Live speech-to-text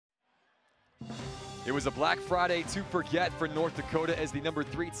It was a Black Friday to forget for North Dakota as the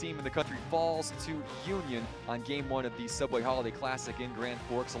 #3 team in the country falls to Union on Game 1 of the Subway Holiday Classic in Grand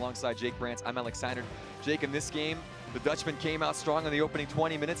Forks. Alongside Jake Brandt, I'm Alex Heinert. Jake, in this game, the Dutchmen came out strong in the opening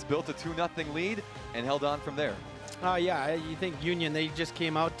 20 minutes, built a 2-0 lead, and held on from there. Yeah, you think Union, they just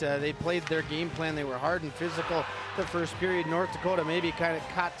came out, they played their game plan. They were hard and physical the first period. North Dakota maybe kind of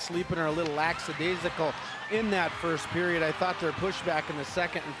caught sleeping or a little lackadaisical in that first period. I thought their pushback in the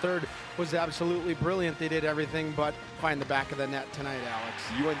second and third was absolutely brilliant. They did everything but find the back of the net tonight, Alex.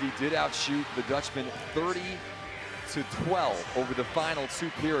 UND did outshoot the Dutchmen 30-12 over the final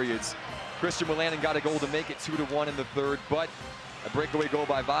 2 periods. Christian Wolanin got a goal to make it 2-1 in the third, but a breakaway goal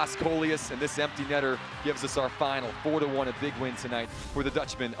by Vas Colius, and this empty netter gives us our final 4-1, a big win tonight for the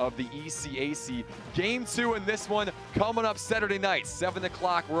Dutchmen of the ECAC. Game 2 in this one coming up Saturday night, 7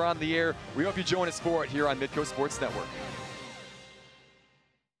 o'clock. We're on the air. We hope you join us for it here on Midco Sports Network.